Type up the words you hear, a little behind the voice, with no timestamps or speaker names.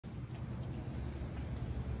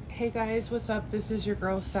Hey guys, what's up? This is your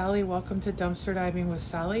girl Sally. Welcome to Dumpster Diving with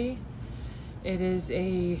Sally. It is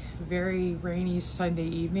a very rainy Sunday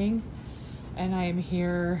evening and I am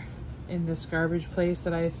here in this garbage place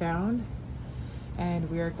that I found,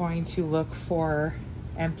 and we are going to look for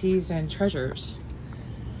empties and treasures.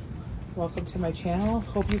 Welcome to my channel.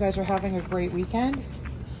 Hope you guys are having a great weekend.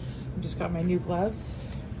 I just got my new gloves,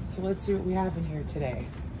 so let's see what we have in here today.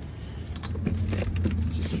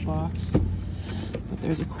 Just a box. But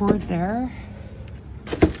there's a cord there.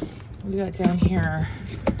 We got down here,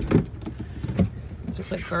 these are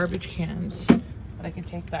like garbage cans, but I can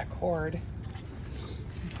take that cord.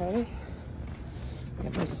 Okay.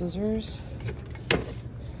 Get my scissors.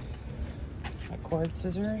 My cord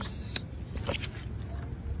scissors.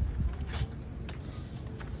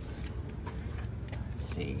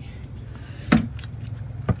 Let's see.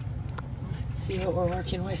 Let's see what we're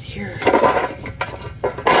working with here.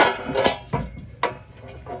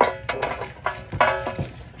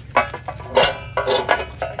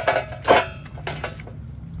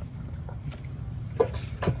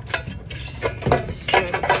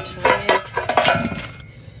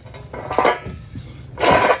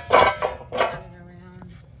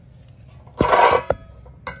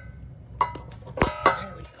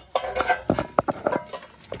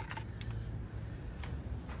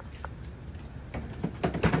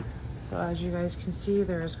 So as you guys can see,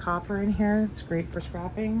 there's copper in here. It's great for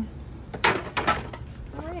scrapping.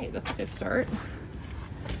 All right, that's a good start.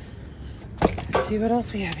 Let's see what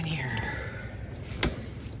else we have in here.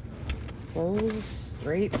 Clothes,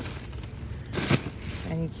 drapes.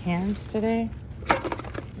 Any cans today?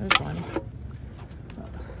 There's one.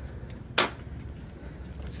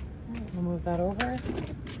 Right, we'll move that over.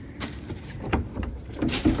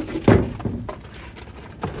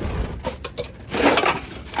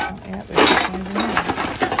 Yeah, there's cans in there.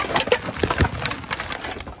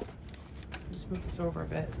 Just move this over a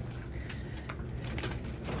bit.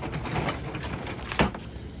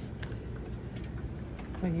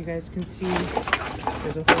 Like you guys can see,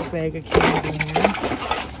 there's a whole bag of cans in here.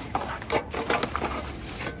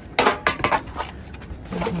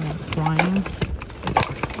 There's one flying.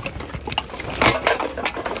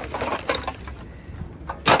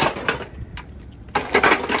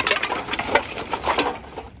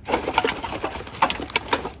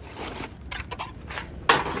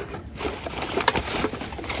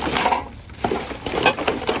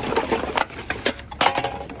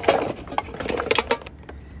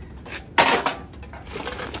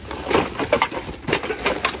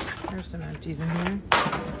 Some empties in here.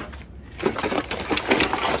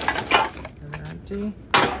 Another empty.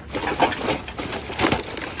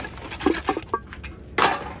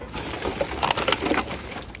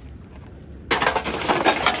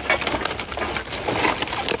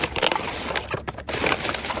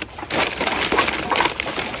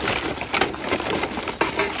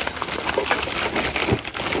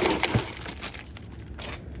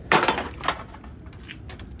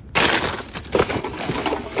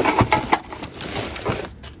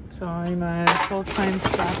 So I'm a full-time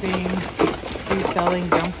scrapping, reselling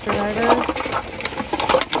dumpster diver.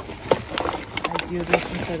 I do this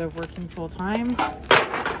instead of working full-time,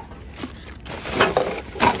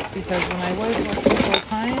 because when I was working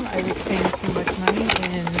full-time, I was paying too much money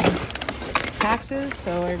in taxes,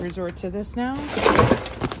 so I resort to this now,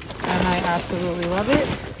 and I absolutely love it,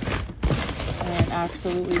 and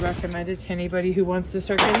absolutely recommend it to anybody who wants to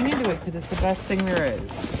start getting into it, because it's the best thing there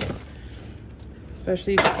is.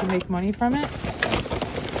 Especially if you can make money from it. I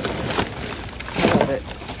love it.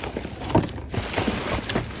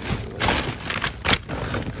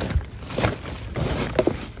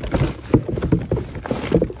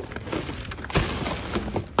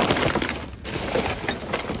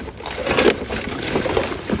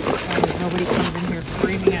 Nobody comes in here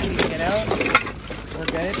screaming at me to get out. We're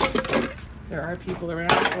good. There are people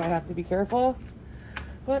around, so I have to be careful.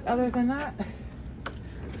 But other than that,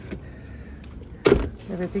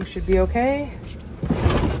 everything should be okay.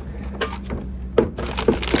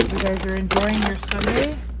 You guys are enjoying your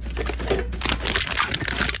Sunday.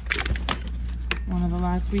 One of the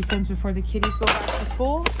last weekends before the kiddies go back to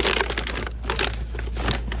school.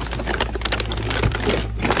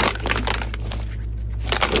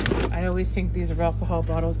 I always think these are alcohol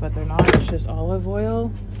bottles, but they're not. It's just olive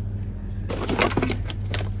oil.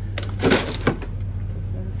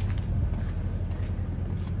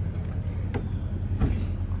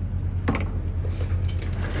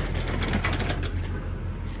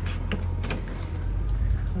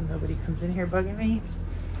 Nobody comes in here bugging me.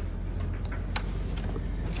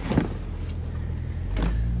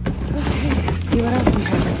 Okay, let's see what else we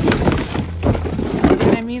have.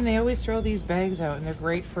 And I mean, mean, they always throw these bags out and they're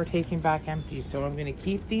great for taking back empty. So I'm going to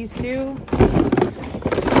keep these two. Let's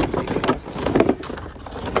see what else.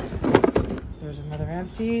 There's another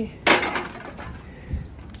empty.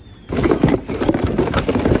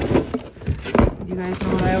 You guys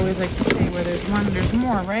know what I always like to say, where there's one, there's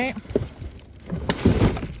more, right?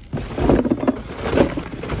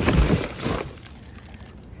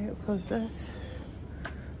 Okay, we'll close this.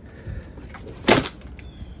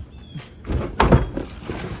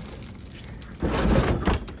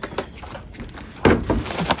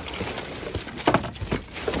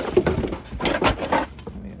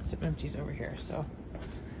 We got some empties over here, so.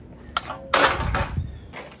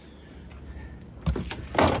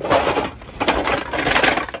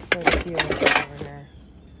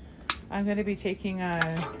 I'm going to be taking a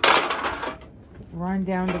run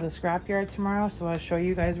down to the scrapyard tomorrow, so I'll show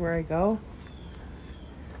you guys where I go.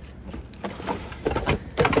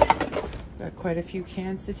 Got quite a few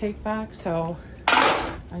cans to take back, so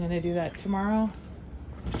I'm going to do that tomorrow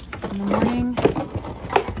in the morning.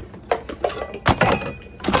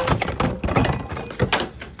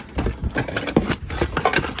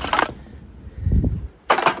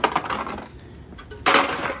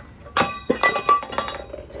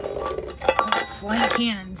 Flying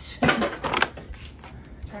cans.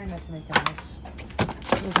 Trying not to make a mess.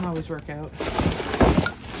 It doesn't always work out.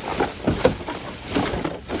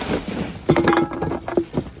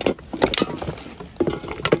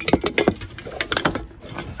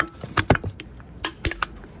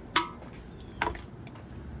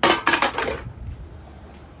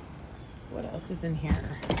 What else is in here?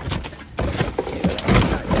 Let's see what else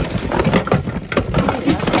I got. Oh,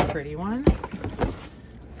 that's a pretty one.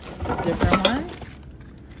 Different one.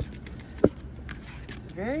 It's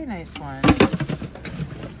a very nice one.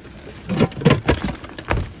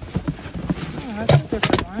 Oh, that's a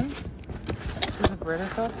different one. This is a Brita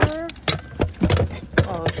filter.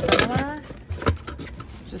 Oh, similar.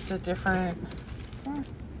 Just a different.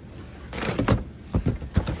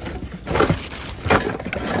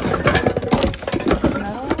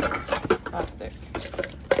 Metal? Plastic. I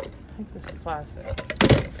think this is plastic.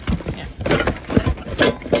 Yeah.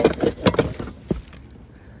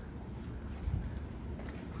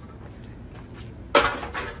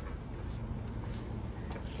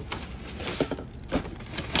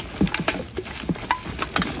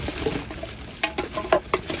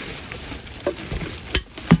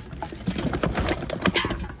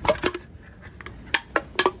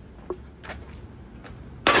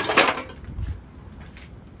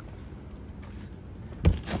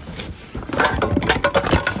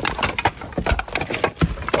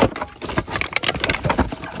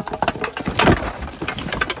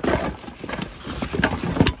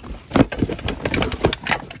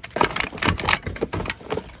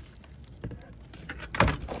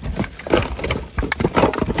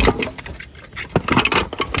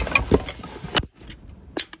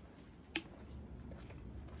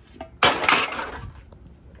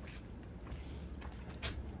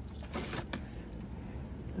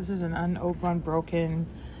 This is an unopened, unbroken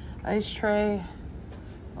ice tray.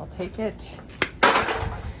 I'll take it.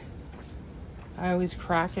 I always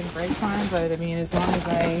crack and break mine, but I mean, as long as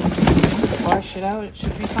I wash it out, it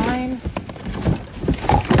should be fine.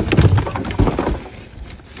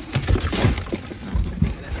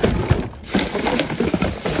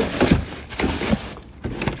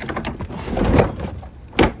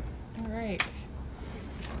 All right.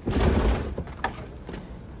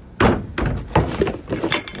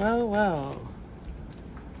 Well, well.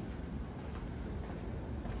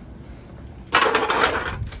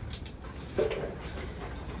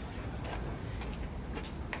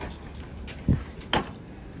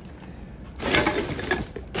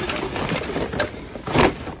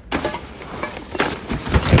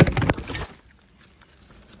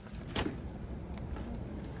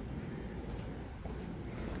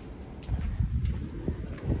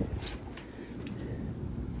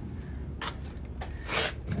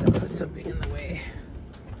 Put something in the way.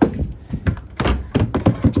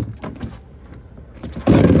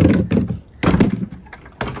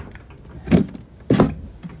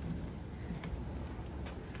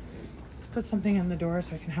 Put something in the door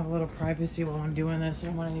so I can have a little privacy while I'm doing this. I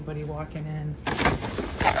don't want anybody walking in.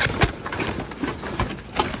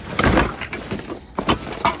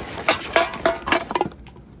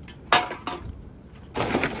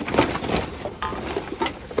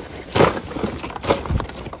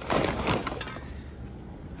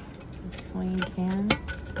 Clean can?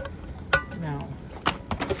 No.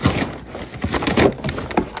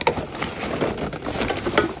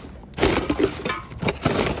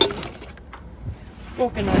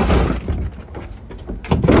 Coconut.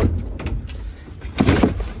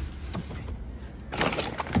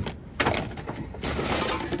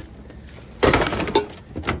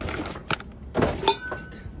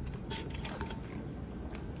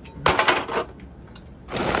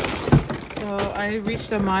 So I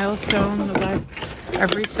reached a milestone.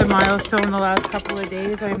 I've reached a milestone the last couple of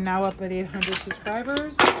days. I am now up at 800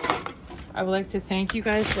 subscribers. I would like to thank you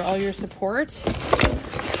guys for all your support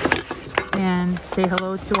and say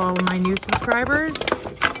hello to all of my new subscribers.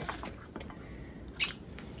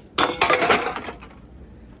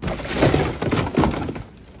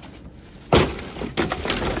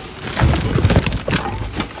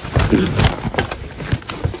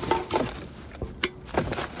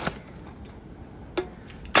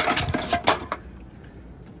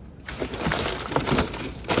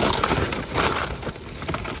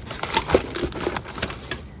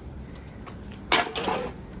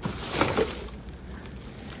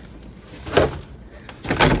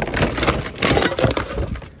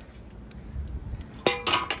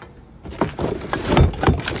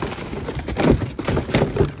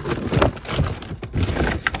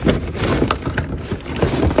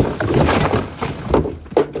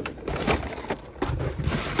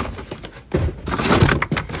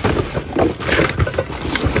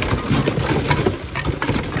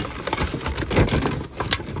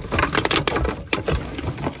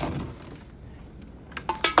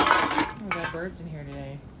 Birds in here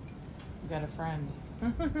today. We got a friend.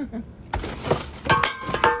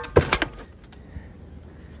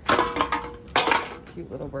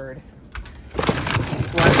 Cute little bird.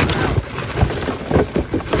 Flies around.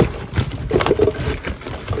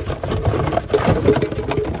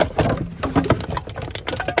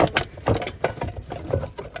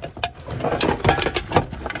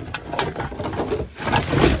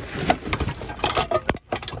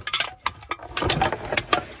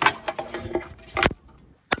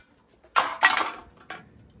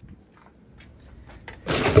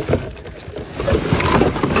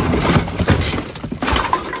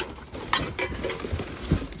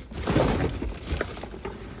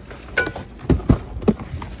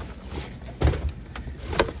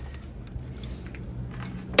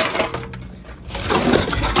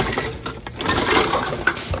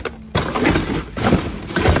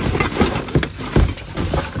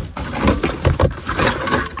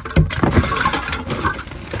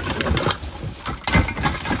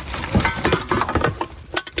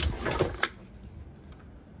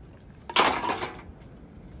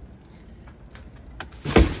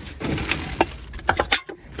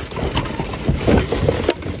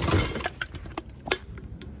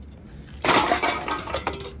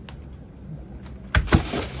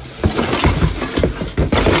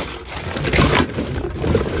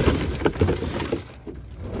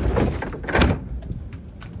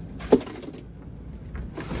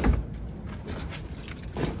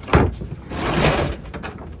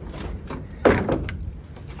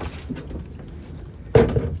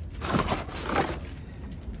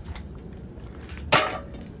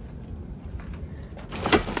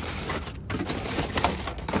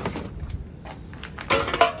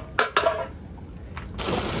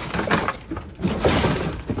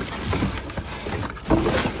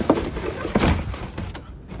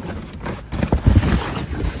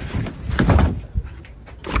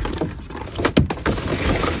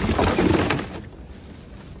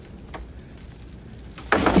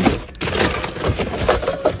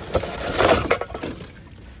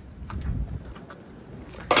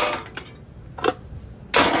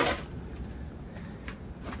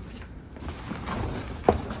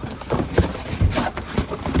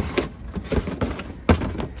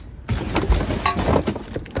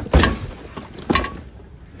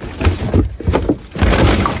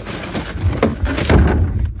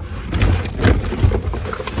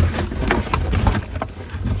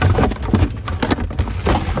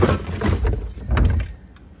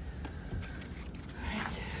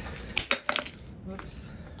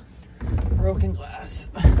 Broken glass.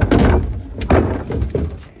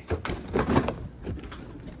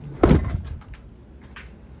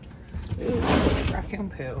 Ooh, raccoon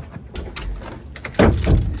poo.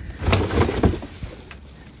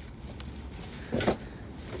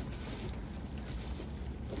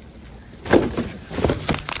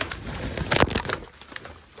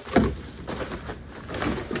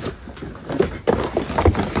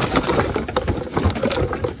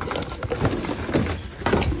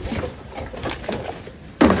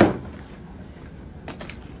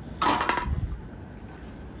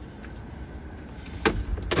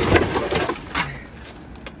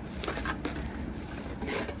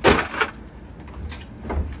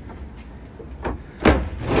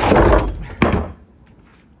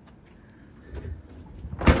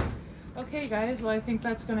 Okay guys, well I think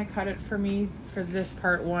that's going to cut it for me for this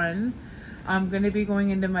part one. I'm going to be going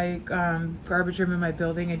into my garbage room in my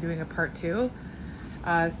building and doing a part two.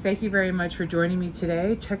 Thank you very much for joining me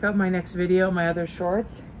today. Check out my next video, my other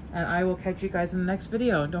shorts, and I will catch you guys in the next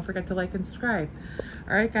video. Don't forget to like and subscribe.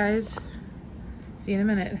 All right, guys. See you in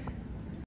a minute.